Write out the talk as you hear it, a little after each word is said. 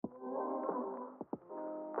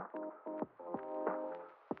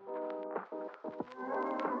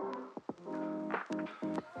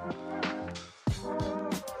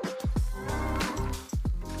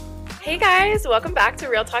Hey guys, welcome back to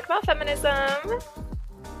Real Talk About Feminism.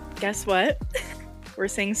 Guess what? We're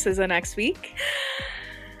seeing SZA next week.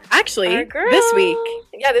 Actually, Our girl. this week.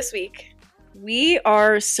 Yeah, this week. We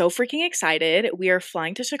are so freaking excited. We are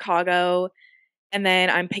flying to Chicago, and then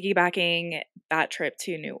I'm piggybacking that trip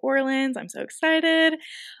to New Orleans. I'm so excited.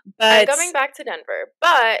 But I'm coming back to Denver,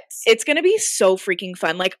 but it's going to be so freaking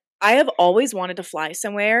fun. Like, I have always wanted to fly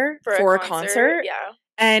somewhere for a concert. Yeah.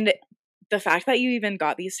 And the fact that you even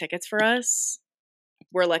got these tickets for us,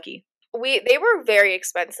 we're lucky. They were very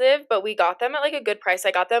expensive, but we got them at like a good price.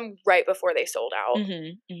 I got them right before they sold out.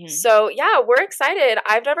 So yeah, we're excited.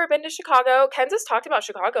 I've never been to Chicago. Ken's has talked about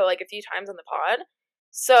Chicago like a few times on the pod.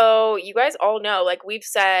 So you guys all know, like we've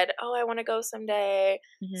said, oh, I want to go someday.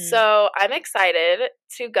 So I'm excited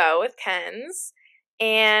to go with Ken's.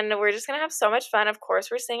 And we're just going to have so much fun. Of course,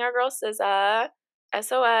 we're seeing our girl SZA,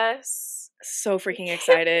 SOS. So freaking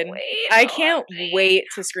excited. Wait, I can't wait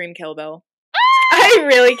to scream Kill Bill. I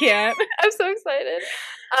really can't. I'm so excited.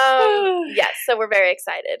 Yes, so we're very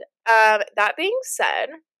excited. That being said,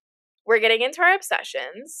 we're getting into our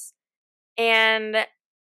obsessions, and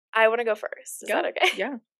I want to go first. Is that okay?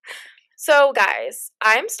 Yeah. So, guys,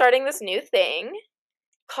 I'm starting this new thing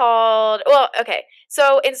called, okay.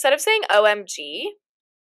 So, instead of saying OMG,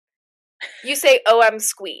 you say OM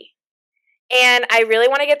Squee. And I really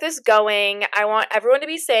want to get this going. I want everyone to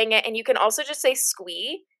be saying it, and you can also just say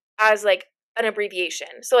squee as, like, an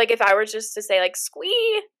abbreviation. So, like, if I were just to say, like,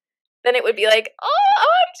 squee, then it would be like, oh,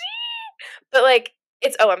 OMG! But, like,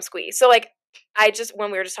 it's OM squee. So, like,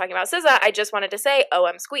 when we were just talking about SZA, I just wanted to say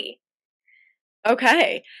OM squee.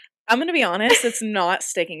 Okay. I'm going to be honest, it's not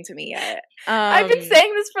sticking to me yet. I've been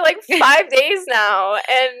saying this for, like, 5 days now,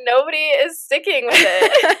 and nobody is sticking with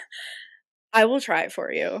it. I will try it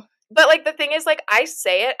for you. But, like, the thing is, like, I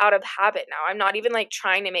say it out of habit now. I'm not even, like,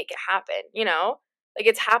 trying to make it happen, you know? Like,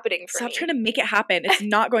 it's happening for me. Stop trying to make it happen. It's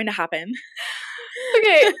not going to happen.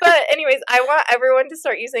 Okay, but anyways, I want everyone to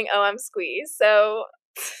start using OM squeeze, so.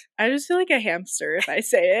 I just feel like a hamster if I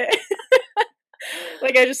say it.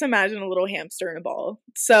 Like, I just imagine a little hamster in a ball.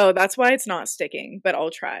 So that's why it's not sticking, but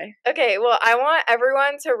I'll try. Okay, well, I want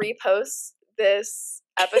everyone to repost this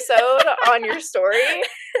episode on your story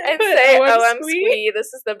and say OM squee,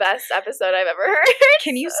 this is the best episode I've ever heard.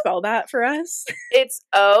 Can you spell that for us? It's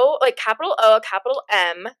O, like capital O, capital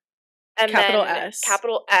M, and capital then S.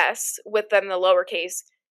 capital S with then the lowercase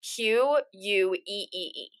QUEEE.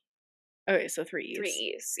 Okay, so 3 E's. 3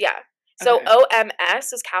 E's, yeah. So okay.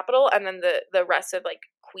 OMS is capital, and then the rest of, like,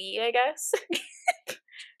 quee, I guess.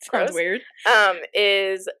 Sounds weird.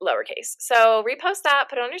 Is lowercase. So repost that,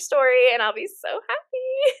 put it on your story, and I'll be so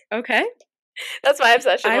happy. Okay. That's my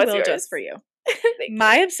obsession. What's yours? Just for you.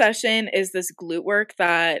 My obsession is this glute work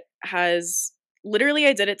that has literally,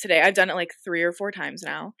 I did it today. I've done it like 3 or 4 times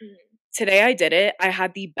now. Today I did it. I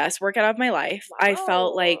had the best workout of my life. Wow. I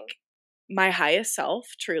felt like my highest self,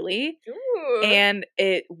 truly. Ooh. And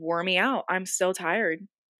it wore me out. I'm still tired.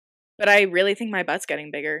 But I really think my butt's getting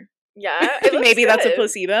bigger. Yeah. Maybe that's a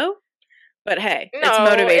placebo. But hey, it's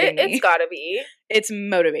motivating me. It's gotta be. It's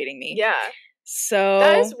motivating me. Yeah. So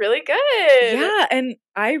that is really good. Yeah, and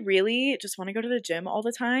I really just want to go to the gym all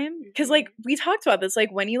the time. Because, like, we talked about this.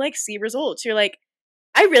 Like, when you, like, see results, you're like,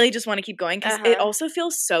 I really just want to keep going. Because it also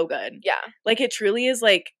feels so good. Yeah. Like, it truly is,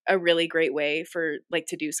 like, a really great way for, like,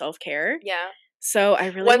 to do self-care. Yeah. So I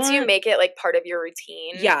really Once you make it, like, part of your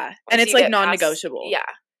routine. Yeah. And it's, like, non-negotiable. Yeah.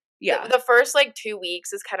 Yeah. The first, like, 2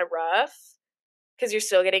 weeks is kind of rough. Because you're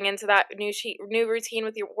still getting into that new routine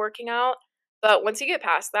with your working out. But once you get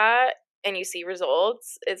past that and you see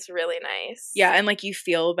results, it's really nice. Yeah, and, like, you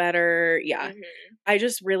feel better. Yeah. I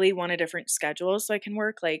just really want a different schedule so I can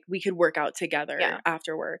work. Like, we could work out together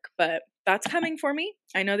after work. But that's coming for me.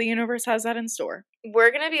 I know the universe has that in store.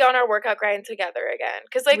 We're going to be on our workout grind together again.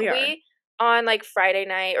 Because, like, we on, like, Friday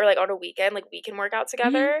night or, like, on a weekend, like, we can work out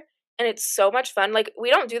together. And it's so much fun. Like,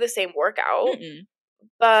 we don't do the same workout.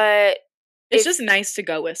 But it's just nice to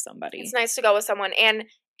go with somebody. It's nice to go with someone. And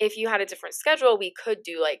if you had a different schedule, we could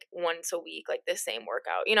do, like, once a week, like, the same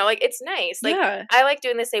workout. You know, like, it's nice. Like, I like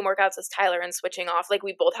doing the same workouts as Tyler and switching off. Like,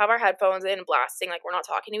 we both have our headphones in, blasting. Like, we're not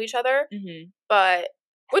talking to each other. But,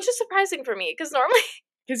 which is surprising for me, because normally.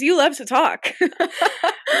 Because you love to talk.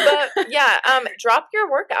 But, yeah, drop your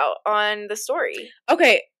workout on the story.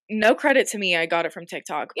 Okay, no credit to me. I got it from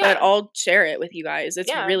TikTok. But I'll share it with you guys.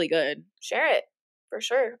 It's really good. Share it. For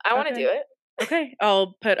sure. I want to do it. Okay,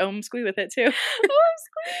 I'll put OM Squee with it too. OM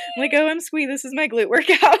Squee! Like, OM Squee, this is my glute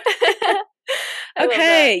workout.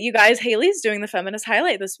 Okay, you guys, Haley's doing the Feminist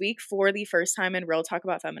Highlight this week for the first time in Real Talk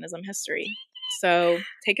About Feminism history. So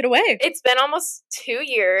take it away. It's been almost 2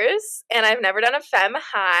 years, and I've never done a Femme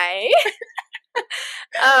High.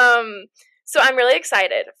 So I'm really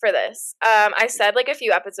excited for this. I said like a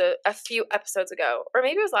few episodes ago, or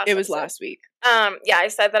maybe it was last. It was last week. Yeah, I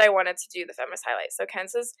said that I wanted to do the Feminist Highlight. So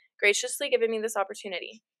Ken's has graciously given me this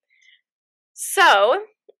opportunity. So,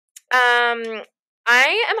 I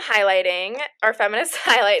am highlighting our Feminist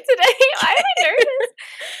Highlight today. Why am I nervous?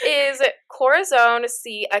 Is Corazon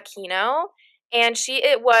C. Aquino, and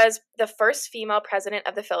it was the first female president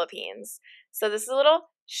of the Philippines. So this is a little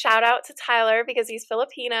shout out to Tyler because he's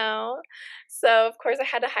Filipino. So of course I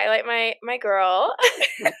had to highlight my girl.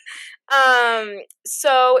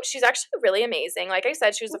 So she's actually really amazing. Like I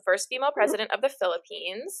said, she was the first female president of the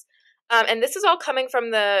Philippines. And this is all coming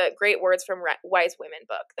from the Great Words from Wise Women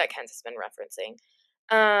book that Kent has been referencing.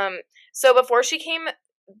 So before she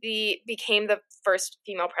became the first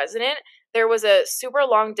female president, there was a super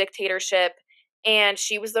long dictatorship, and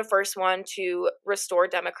she was the first one to restore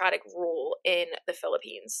democratic rule in the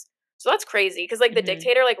Philippines. So that's crazy because like the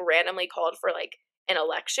dictator like randomly called for like an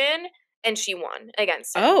election, and she won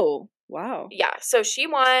against him. Oh, wow. Yeah, so she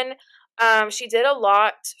won. She did a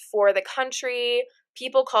lot for the country.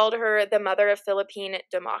 People called her the mother of Philippine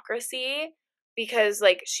democracy because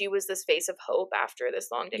like she was this face of hope after this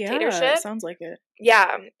long dictatorship. Yeah, sounds like it.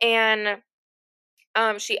 Yeah, and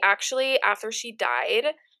she actually, after she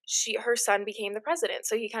died, her son became the president,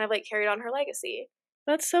 so he kind of like carried on her legacy.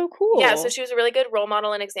 That's so cool. Yeah, so she was a really good role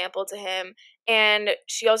model and example to him. And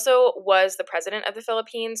she also was the president of the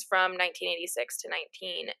Philippines from 1986 to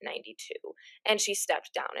 1992. And she stepped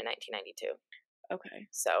down in 1992. Okay.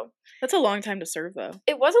 So that's a long time to serve, though.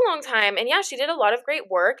 It was a long time. And yeah, she did a lot of great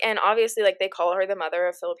work. And obviously, like, they call her the mother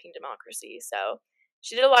of Philippine democracy. So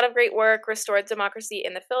she did a lot of great work, restored democracy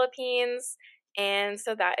in the Philippines. And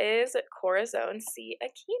so that is Corazon C.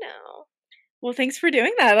 Aquino. Well, thanks for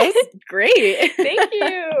doing that. That was great. Thank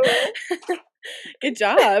you. Good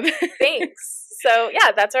job. Thanks. So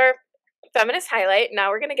yeah, that's our Feminist Highlight.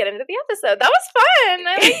 Now we're going to get into the episode. That was fun.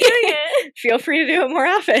 I like doing it. Feel free to do it more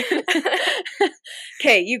often.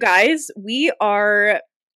 Okay, you guys, we are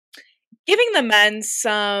giving the men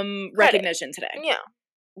some recognition today. Yeah.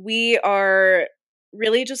 We are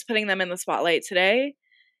really just putting them in the spotlight today.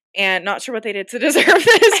 And not sure what they did to deserve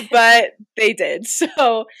this, but they did.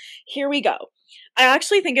 So here we go. I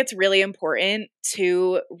actually think it's really important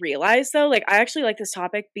to realize, though, like, I actually like this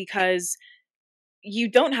topic because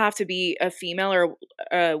you don't have to be a female or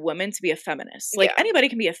a woman to be a feminist. Like, anybody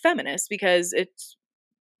can be a feminist because it's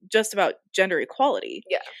just about gender equality.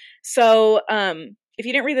 Yeah. So if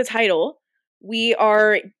you didn't read the title, we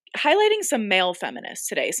are highlighting some male feminists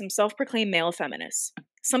today, some self-proclaimed male feminists.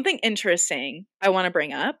 Something interesting I want to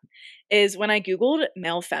bring up is when I Googled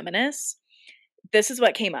male feminists, this is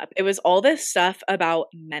what came up. It was all this stuff about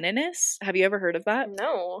meninists. Have you ever heard of that?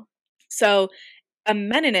 No. So a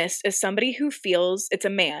meninist is somebody who feels, it's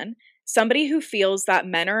a man, somebody who feels that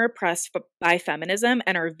men are oppressed by feminism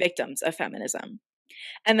and are victims of feminism.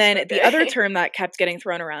 And then the other term that kept getting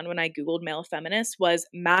thrown around when I Googled male feminists was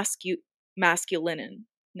masculineness.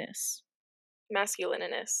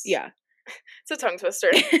 Masculineness. Yeah. It's a tongue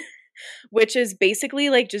twister. Which is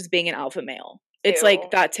basically like just being an alpha male. It's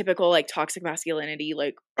like that typical like toxic masculinity,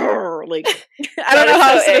 like I don't know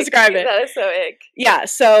how else to describe it. That is so ick. Yeah,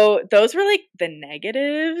 so those were like the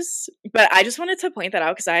negatives, but I just wanted to point that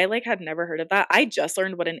out because I like had never heard of that. I just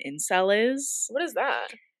learned what an incel is. What is that?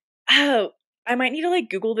 Oh, I might need to like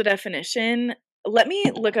Google the definition. Let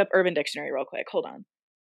me look up Urban Dictionary real quick. Hold on.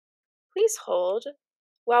 Please hold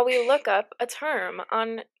while we look up a term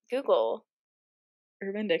on Google.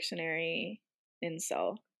 Urban Dictionary,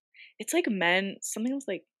 incel. It's like men, something with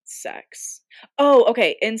like sex. Oh,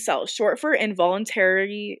 okay, incel, short for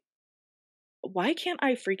involuntary. Why can't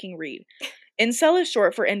I freaking read? Incel is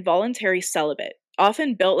short for involuntary celibate,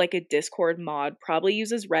 often built like a Discord mod, probably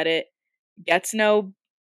uses Reddit, gets no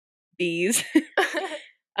bees.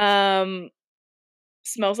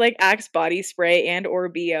 Smells like Axe body spray and or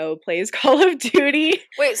BO, plays Call of Duty.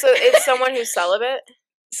 Wait, so it's someone who's celibate?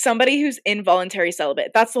 Somebody who's involuntary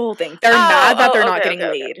celibate. That's the whole thing. They're mad that they're not getting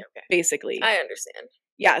laid, basically. I understand.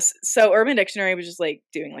 Yes. So Urban Dictionary was just like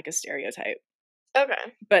doing like a stereotype.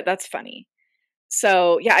 Okay. But that's funny.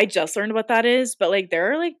 So yeah, I just learned what that is. But like there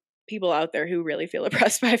are like people out there who really feel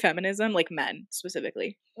oppressed by feminism, like men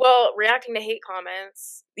specifically. Well, reacting to hate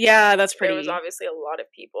comments. Yeah, that's pretty. There was obviously a lot of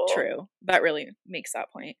people. True. That really makes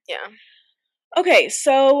that point. Yeah. Okay,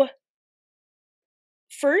 so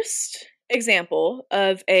first example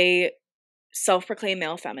of a self-proclaimed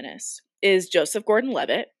male feminist is Joseph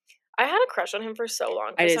Gordon-Levitt. I had a crush on him for so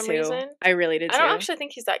long for some reason. I really did too. I don't actually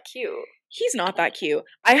think he's that cute. He's not that cute.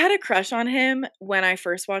 I had a crush on him when I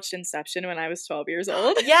first watched Inception when I was 12 years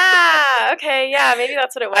old. Yeah, okay, yeah, maybe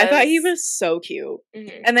that's what it was. I thought he was so cute.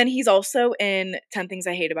 Mm-hmm. And then he's also in 10 Things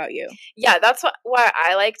I Hate About You. Yeah, that's why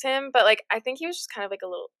I liked him, but, like, I think he was just kind of, like, a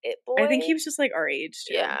little it boy. I think he was just, like, our age,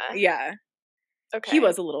 too. Yeah. Yeah. Okay. He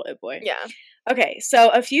was a little it boy. Yeah. Okay, so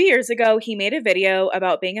a few years ago, he made a video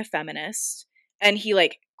about being a feminist, and he,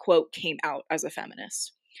 like, quote, came out as a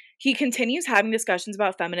feminist. He continues having discussions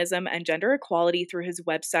about feminism and gender equality through his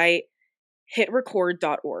website,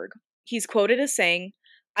 hitrecord.org. He's quoted as saying,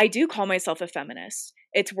 "I do call myself a feminist.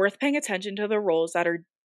 It's worth paying attention to the roles that are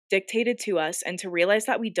dictated to us and to realize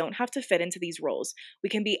that we don't have to fit into these roles. We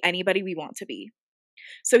can be anybody we want to be."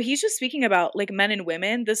 So he's just speaking about, like, men and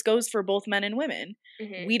women. This goes for both men and women.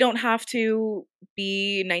 Mm-hmm. We don't have to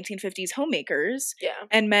be 1950s homemakers. Yeah.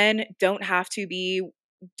 And men don't have to be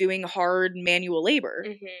doing hard manual labor.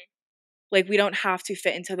 Mm-hmm. Like, we don't have to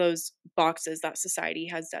fit into those boxes that society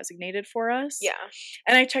has designated for us. Yeah.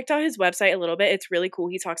 And I checked out his website a little bit. It's really cool.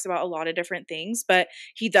 He talks about a lot of different things, but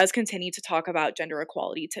he does continue to talk about gender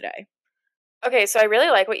equality today. Okay, so I really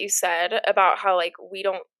like what you said about how, like, we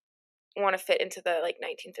don't want to fit into the, like,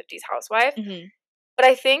 1950s housewife. Mm-hmm. But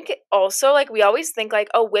I think also, like, we always think, like,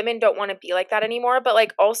 oh, women don't want to be like that anymore. But,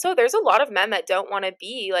 like, also there's a lot of men that don't want to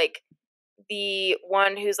be, like, the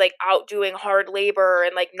one who's, like, out doing hard labor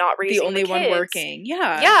and, like, not raising the only one working.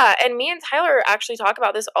 Yeah. Yeah. And me and Tyler actually talk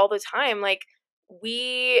about this all the time. Like,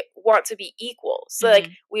 we want to be equal. So, mm-hmm.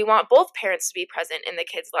 like, we want both parents to be present in the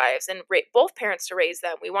kids' lives and both parents to raise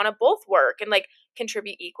them. We want to both work and, like,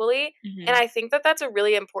 contribute equally. Mm-hmm. And I think that that's a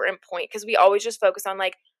really important point because we always just focus on,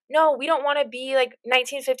 like, no, we don't want to be, like,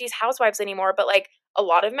 1950s housewives anymore. But, like, a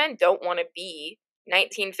lot of men don't want to be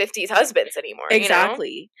 1950s husbands anymore.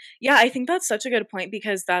 Exactly. You know? Yeah, I think that's such a good point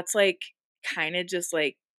because that's, like, kind of just,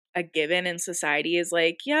 like, a given in society is,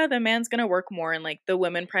 like, yeah, the man's gonna work more and, like, the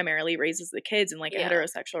woman primarily raises the kids in, like, a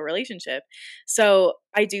heterosexual relationship. So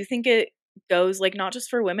I do think it goes, like, not just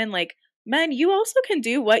for women, like, men, you also can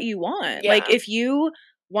do what you want. Yeah. Like, if you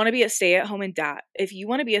want to be a stay-at-home dad,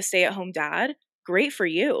 great for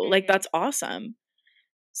you. Mm-hmm. Like, that's awesome.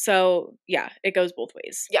 So yeah, it goes both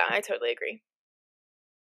ways. Yeah, I totally agree.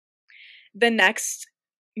 The next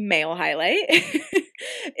male highlight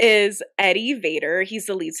is Eddie Vedder. He's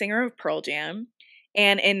the lead singer of Pearl Jam.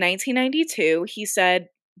 And in 1992, he said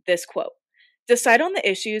this quote, "Decide on the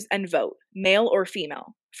issues and vote, male or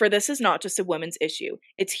female. For this is not just a woman's issue.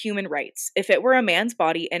 It's human rights. If it were a man's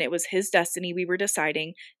body and it was his destiny we were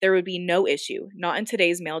deciding, there would be no issue, not in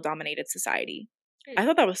today's male-dominated society." I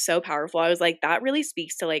thought that was so powerful. I was like, that really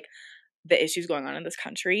speaks to, like, the issues going on in this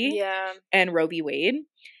country. Yeah. And Roe v. Wade.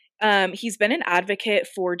 He's been an advocate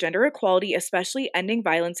for gender equality, especially ending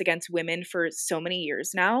violence against women for so many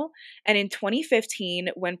years now. And in 2015,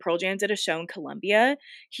 when Pearl Jam did a show in Colombia,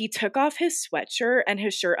 he took off his sweatshirt and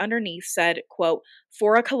his shirt underneath said, quote,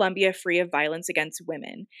 "For a Colombia free of violence against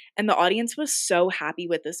women." And the audience was so happy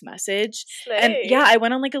with this message. Slay. And yeah, I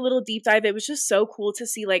went on, like, a little deep dive. It was just so cool to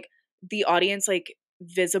see, like, the audience, like,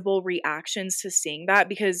 visible reactions to seeing that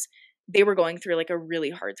because they were going through, like, a really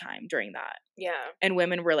hard time during that. Yeah. And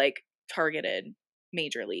women were, like, targeted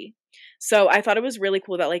majorly. So I thought it was really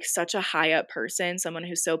cool that, like, such a high up person, someone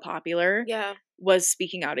who's so popular, was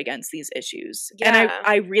speaking out against these issues. Yeah. And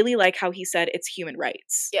I really like how he said it's human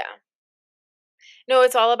rights. Yeah. No,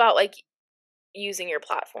 it's all about, like, using your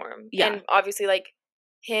platform. Yeah. And obviously, like,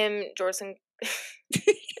 him, Joseph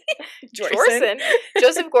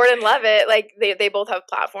Gordon-Levitt, like, they both have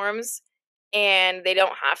platforms. And they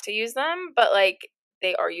don't have to use them, but, like,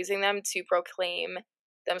 they are using them to proclaim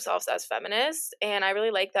themselves as feminists. And I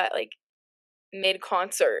really like that, like,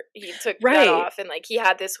 mid-concert, he took that off and, like, he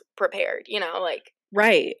had this prepared, you know, like.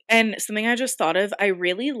 Right. And something I just thought of, I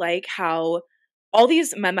really like how all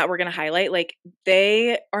these men that we're going to highlight, like,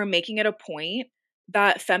 they are making it a point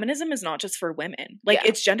that feminism is not just for women. Like,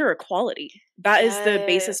 it's gender equality. That is the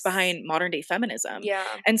basis behind modern day feminism. Yeah.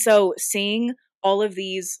 And so seeing all of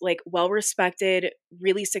these, like, well-respected,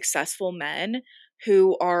 really successful men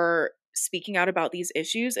who are speaking out about these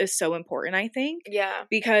issues is so important, I think. Yeah.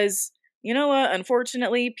 Because, you know what,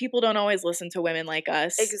 unfortunately, people don't always listen to women like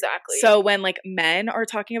us. Exactly. So when, like, men are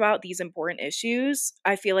talking about these important issues,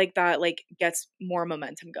 I feel like that, like, gets more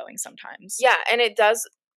momentum going sometimes. Yeah, and it does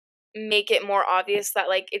make it more obvious that,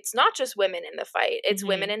 like, it's not just women in the fight. It's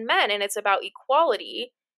women and men, and it's about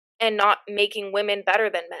equality. And not making women better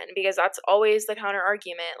than men, because that's always the counter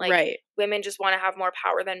argument. Like, women just want to have more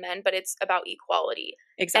power than men, but it's about equality.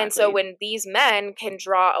 Exactly. And so when these men can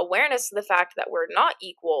draw awareness to the fact that we're not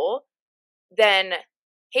equal, then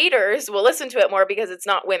haters will listen to it more because it's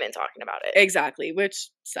not women talking about it. Exactly, which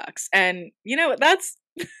sucks. And, that's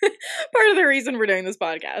part of the reason we're doing this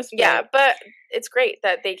podcast. Yeah, but it's great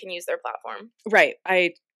that they can use their platform. Right.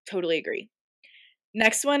 I totally agree.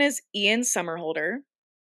 Next one is Ian Somerhalder.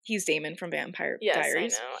 He's Damon from Vampire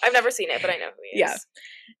Diaries. Yes, I know. I've never seen it, but I know who he is. Yeah.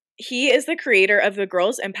 He is the creator of the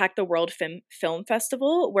Girls Impact the World Film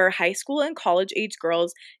Festival, where high school and college-age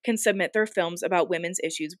girls can submit their films about women's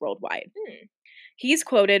issues worldwide. He's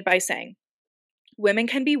quoted by saying, "Women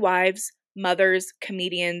can be wives, mothers,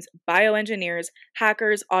 comedians, bioengineers,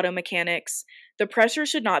 hackers, auto mechanics. The pressure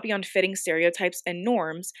should not be on fitting stereotypes and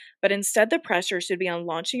norms, but instead the pressure should be on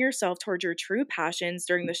launching yourself towards your true passions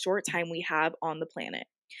during the short time we have on the planet."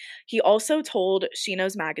 He also told She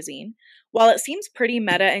Knows magazine, "While it seems pretty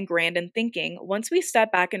meta and grand in thinking, once we step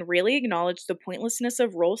back and really acknowledge the pointlessness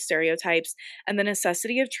of role stereotypes and the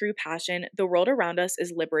necessity of true passion, the world around us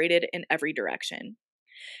is liberated in every direction."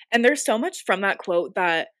 And there's so much from that quote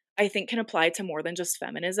that I think can apply to more than just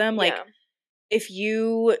feminism. Like, if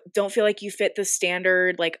you don't feel like you fit the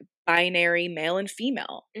standard, like, binary male and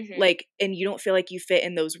female, like, and you don't feel like you fit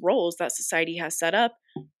in those roles that society has set up,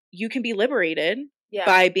 you can be liberated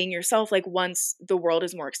by being yourself, like, once the world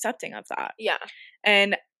is more accepting of that. Yeah.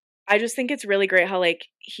 And I just think it's really great how, like,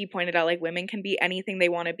 he pointed out, like, women can be anything they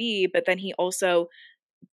want to be, but then he also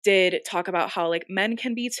did talk about how, like, men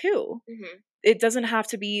can be too. It doesn't have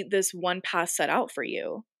to be this one path set out for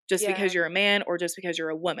you just because you're a man or just because you're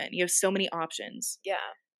a woman. You have so many options. Yeah.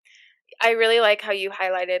 I really like how you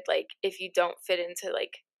highlighted, like, if you don't fit into,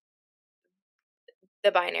 like,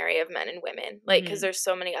 the binary of men and women, like, because there's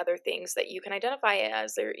so many other things that you can identify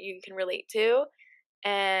as or you can relate to.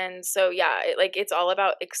 And so, yeah, it's all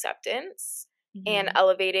about acceptance and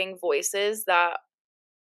elevating voices that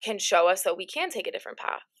can show us that we can take a different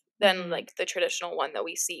path than, like, the traditional one that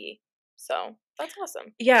we see. So that's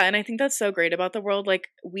awesome. Yeah, and I think that's so great about the world. Like,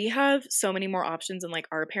 we have so many more options than, like,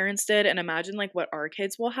 our parents did, and imagine, like, what our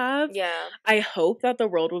kids will have. Yeah. I hope that the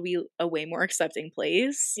world will be a way more accepting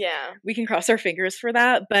place. Yeah. We can cross our fingers for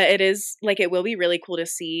that, but it is, like, it will be really cool to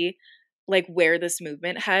see, like, where this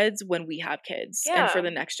movement heads when we have kids and for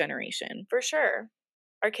the next generation. For sure.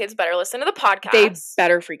 Our kids better listen to the podcast. They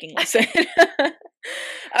better freaking listen.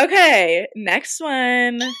 Okay, next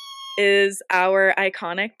one is our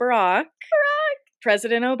iconic Barack.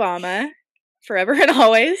 President Obama, forever and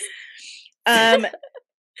always. I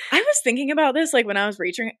was thinking about this, like, when I was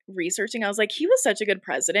researching, I was like, he was such a good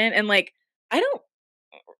president, and, like, I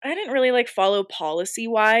didn't really, like, follow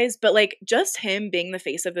policy-wise, but, like, just him being the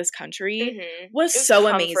face of this country was so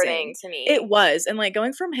amazing to me. It was, and, like,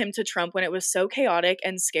 going from him to Trump when it was so chaotic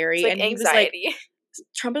and scary, it's like and anxiety. He was like,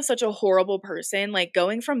 Trump is such a horrible person, like,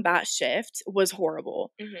 going from that shift was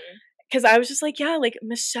horrible. Because I was just like, yeah, like,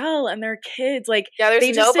 Michelle and their kids, like, there's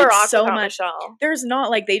they just no did Barack so without much. Michelle. There's not,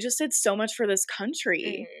 like, they just did so much for this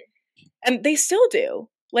country. And they still do.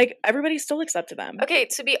 Like, everybody still accepted them. Okay,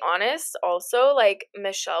 to be honest, also, like,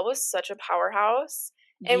 Michelle was such a powerhouse.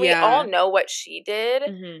 And we all know what she did.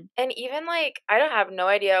 And even, like, I don't have no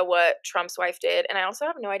idea what Trump's wife did. And I also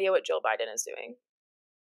have no idea what Joe Biden is doing.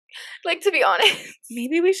 Like, to be honest.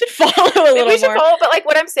 Maybe we should follow a little more. But, like,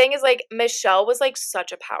 what I'm saying is, like, Michelle was, like,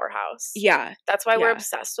 such a powerhouse. Yeah. That's why we're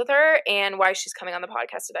obsessed with her and why she's coming on the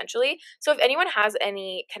podcast eventually. So if anyone has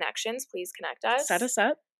any connections, please connect us. Set us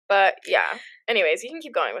up. But, yeah. Anyways, you can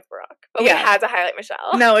keep going with Barack. But we had to highlight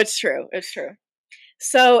Michelle. No, it's true. It's true.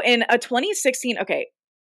 So in a 2016, okay,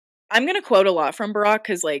 I'm going to quote a lot from Barack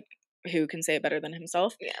because, like, who can say it better than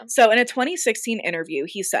himself? Yeah. So in a 2016 interview,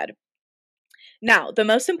 he said, "Now, the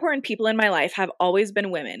most important people in my life have always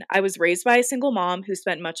been women. I was raised by a single mom who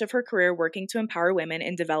spent much of her career working to empower women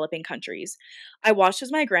in developing countries. I watched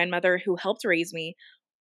as my grandmother, who helped raise me,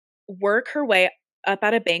 work her way up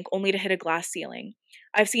at a bank only to hit a glass ceiling.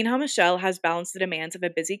 I've seen how Michelle has balanced the demands of a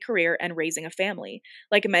busy career and raising a family.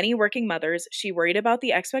 Like many working mothers, she worried about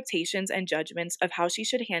the expectations and judgments of how she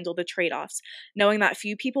should handle the trade-offs, knowing that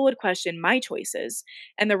few people would question my choices.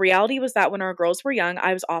 And the reality was that when our girls were young,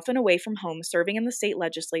 I was often away from home serving in the state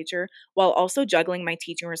legislature while also juggling my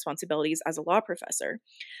teaching responsibilities as a law professor.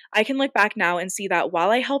 I can look back now and see that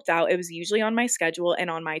while I helped out, it was usually on my schedule and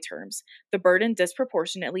on my terms. The burden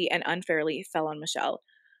disproportionately and unfairly fell on Michelle."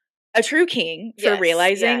 A true king for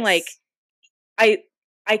realizing, like, I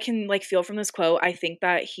can, like, feel from this quote, I think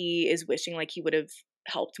that he is wishing, like, he would have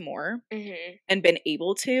helped more and been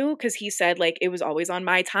able to, because he said, like, it was always on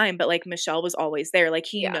my time, but, like, Michelle was always there. Like,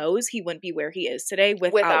 he knows he wouldn't be where he is today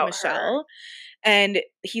without Michelle. Her. And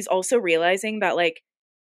he's also realizing that, like,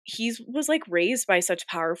 he was, like, raised by such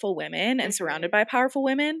powerful women and surrounded by powerful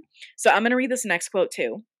women. So I'm going to read this next quote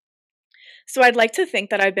too. So I'd like to think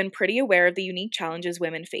that I've been pretty aware of the unique challenges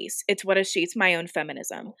women face. It's what has shaped my own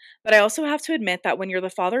feminism. But I also have to admit that when you're the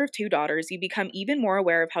father of 2 daughters, you become even more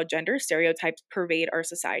aware of how gender stereotypes pervade our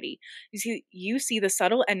society. You see the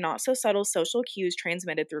subtle and not so subtle social cues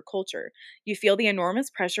transmitted through culture. You feel the enormous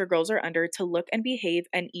pressure girls are under to look and behave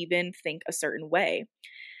and even think a certain way.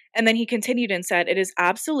 And then he continued and said, it is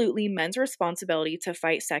absolutely men's responsibility to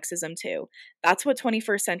fight sexism too. That's what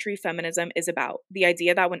 21st century feminism is about. The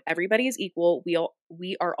idea that when everybody is equal,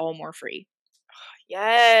 we are all more free.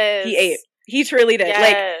 Yes. He ate. He truly did.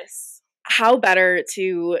 Yes. Like, how better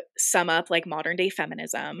to sum up like modern day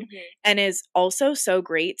feminism, and is also so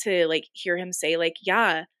great to like hear him say like,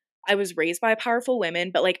 yeah, I was raised by powerful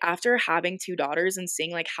women, but like after having 2 daughters and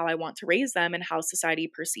seeing like how I want to raise them and how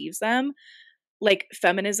society perceives them, like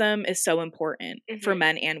feminism is so important for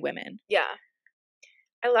men and women. Yeah.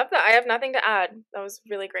 I love that. I have nothing to add. That was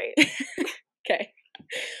really great. Okay.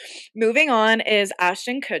 Moving on is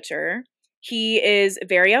Ashton Kutcher. He is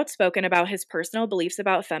very outspoken about his personal beliefs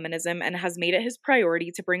about feminism and has made it his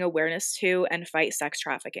priority to bring awareness to and fight sex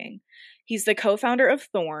trafficking. He's the co-founder of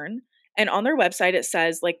Thorn, and on their website it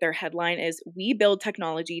says, like, their headline is, "We build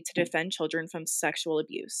technology to defend children from sexual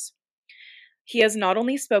abuse." He has not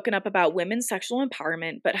only spoken up about women's sexual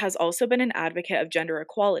empowerment, but has also been an advocate of gender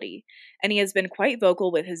equality, and he has been quite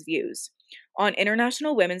vocal with his views. On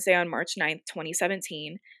International Women's Day on March 9th,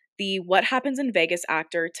 2017, the What Happens in Vegas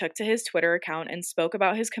actor took to his Twitter account and spoke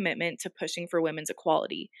about his commitment to pushing for women's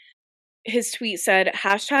equality. His tweet said,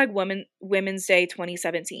 Women's Day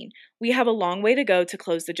 2017. We have a long way to go to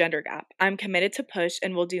close the gender gap. I'm committed to push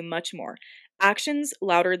and will do much more. Actions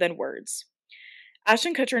louder than words.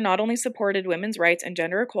 Ashton Kutcher not only supported women's rights and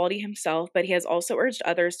gender equality himself, but he has also urged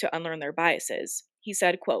others to unlearn their biases. He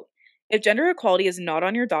said, quote, "If gender equality is not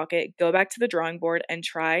on your docket, go back to the drawing board and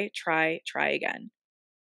try again."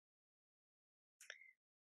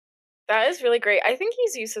 That is really great. I think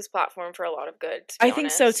he's used his platform for a lot of good, to be honest.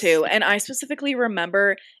 Think so too. And I specifically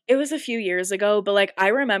remember, it was a few years ago, but like I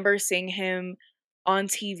remember seeing him on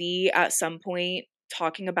TV at some point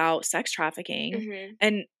talking about sex trafficking,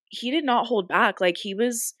 and he did not hold back. Like he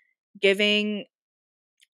was giving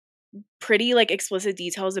pretty like explicit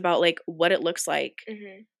details about like what it looks like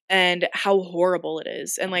and how horrible it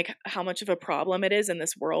is and like how much of a problem it is in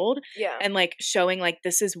this world. Yeah. And like showing like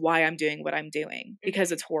this is why I'm doing what I'm doing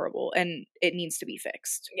because it's horrible and it needs to be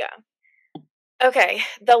fixed. Yeah. Okay,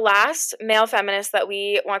 the last male feminist that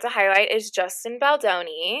we want to highlight is Justin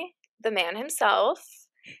Baldoni, the man himself.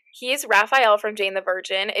 He's Raphael from Jane the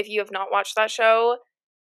Virgin. If you have not watched that show,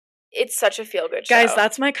 it's such a feel-good show. Guys,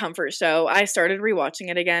 that's my comfort show. I started rewatching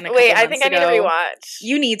it again I think I need to rewatch.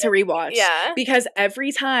 You need to rewatch. Yeah. Because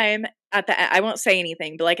every time at the end, I won't say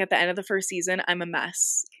anything, but like at the end of the first season, I'm a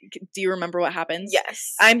mess. Do you remember what happens?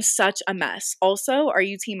 Yes. I'm such a mess. Also, are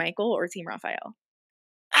you Team Michael or Team Raphael?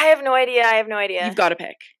 I have no idea. You've got to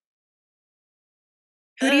pick.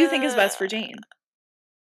 Who do you think is best for Jane?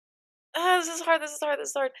 This is hard.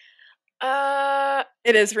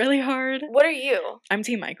 It is really hard. What are you? I'm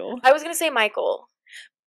Team Michael. I was gonna say Michael.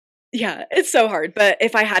 Yeah, it's so hard, but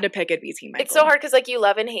if I had to pick, it'd be Team Michael. It's so hard because like you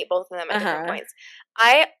love and hate both of them at different points.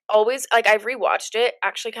 I always like I've rewatched it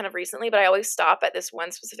actually kind of recently, but I always stop at this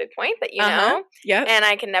one specific point that you know. Yeah. And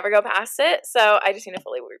I can never go past it, so I just need to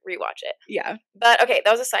fully rewatch it. Yeah. But okay,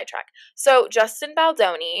 that was a sidetrack. So Justin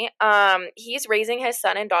Baldoni, he's raising his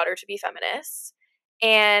son and daughter to be feminists.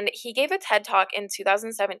 And he gave a TED Talk in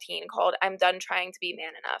 2017 called "I'm Done Trying to Be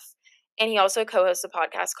Man Enough." And he also co-hosts a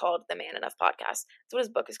podcast called The Man Enough Podcast. That's what his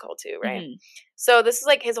book is called too, right? So this is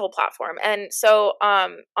like his whole platform. And so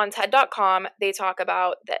on TED.com, they talk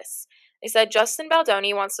about this. They said, Justin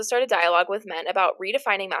Baldoni wants to start a dialogue with men about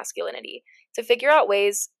redefining masculinity, to figure out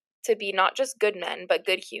ways to be not just good men, but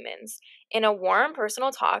good humans. In a warm, personal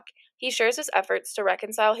talk, he shares his efforts to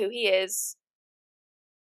reconcile who he is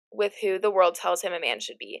with who the world tells him a man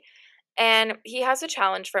should be. And he has a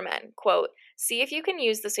challenge for men, quote, "See if you can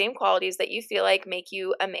use the same qualities that you feel like make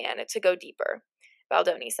you a man to go deeper."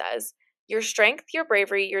 Baldoni says, "Your strength, your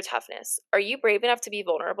bravery, your toughness. Are you brave enough to be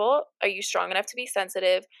vulnerable? Are you strong enough to be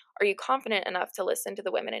sensitive? Are you confident enough to listen to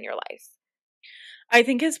the women in your life?" I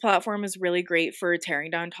think his platform is really great for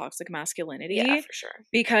tearing down toxic masculinity. Yeah, for sure.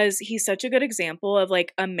 Because he's such a good example of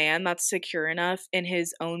like a man that's secure enough in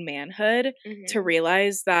his own manhood to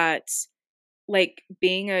realize that like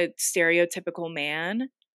being a stereotypical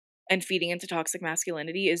man and feeding into toxic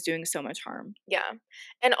masculinity is doing so much harm. Yeah.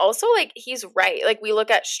 And also like he's right. Like we look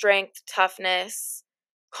at strength, toughness,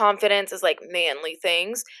 confidence as like manly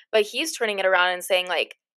things, but he's turning it around and saying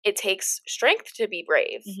like it takes strength to be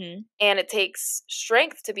brave and it takes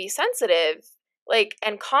strength to be sensitive. like,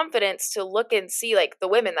 and confidence to look and see, like, the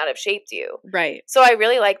women that have shaped you. Right. So I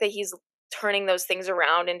really like that he's turning those things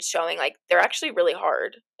around and showing, like, they're actually really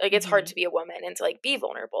hard. Like, it's hard to be a woman and to, like, be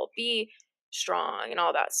vulnerable, be strong and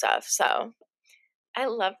all that stuff. So I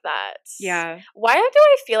love that. Yeah. Why do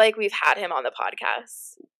I feel like we've had him on the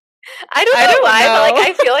podcast? I don't know why, but, like,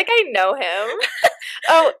 I feel like I know him.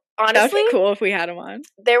 Oh, honestly. That would be cool if we had him on.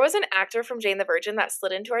 There was an actor from Jane the Virgin that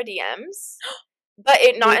slid into our DMs. But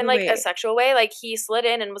it not in, like, a sexual way. Like, he slid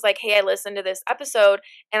in and was like, hey, I listened to this episode,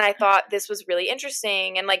 and I thought this was really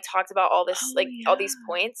interesting, and, like, talked about all this, all these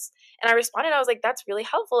points. And I responded. I was like, that's really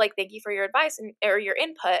helpful. Like, thank you for your advice or your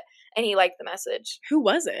input. And he liked the message. Who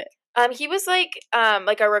was it? He was, like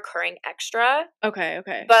a recurring extra. Okay.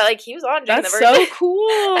 But, like, he was on Jane the Virgin. That's so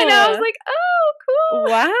cool. And I was like, oh, cool.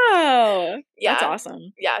 Wow. Yeah. That's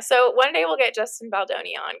awesome. Yeah. So one day we'll get Justin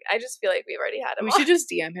Baldoni on. I just feel like we've already had him on. We should just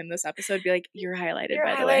DM him this episode. Be like, you're highlighted,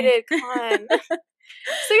 by the way. You're highlighted. Come on.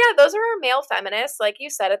 So, yeah, those are our male feminists. Like you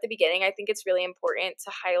said at the beginning, I think it's really important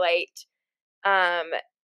to highlight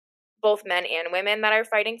both men and women that are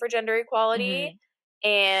fighting for gender equality.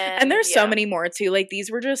 And there's so many more too. Like, these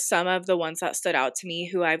were just some of the ones that stood out to me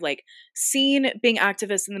who I've, like, seen being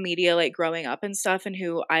activists in the media, like, growing up and stuff, and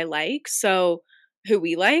who I like. So who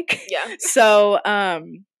we like. Yeah. So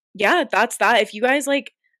yeah, that's that. If you guys,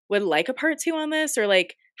 like, would like a part 2 on this, or,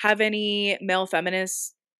 like, have any male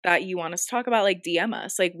feminists that you want us to talk about, like, DM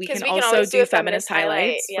us. Like, we can also do feminist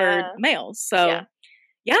highlights for males. So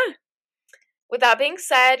yeah. With that being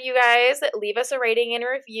said, you guys, leave us a rating and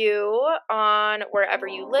review on wherever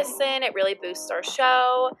you listen. It really boosts our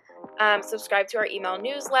show. Subscribe to our email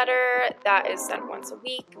newsletter. That is sent once a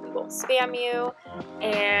week. We won't spam you.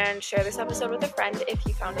 And share this episode with a friend if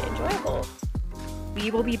you found it enjoyable.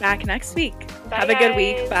 We will be back next week. Bye, Have a good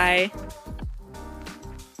week. Bye.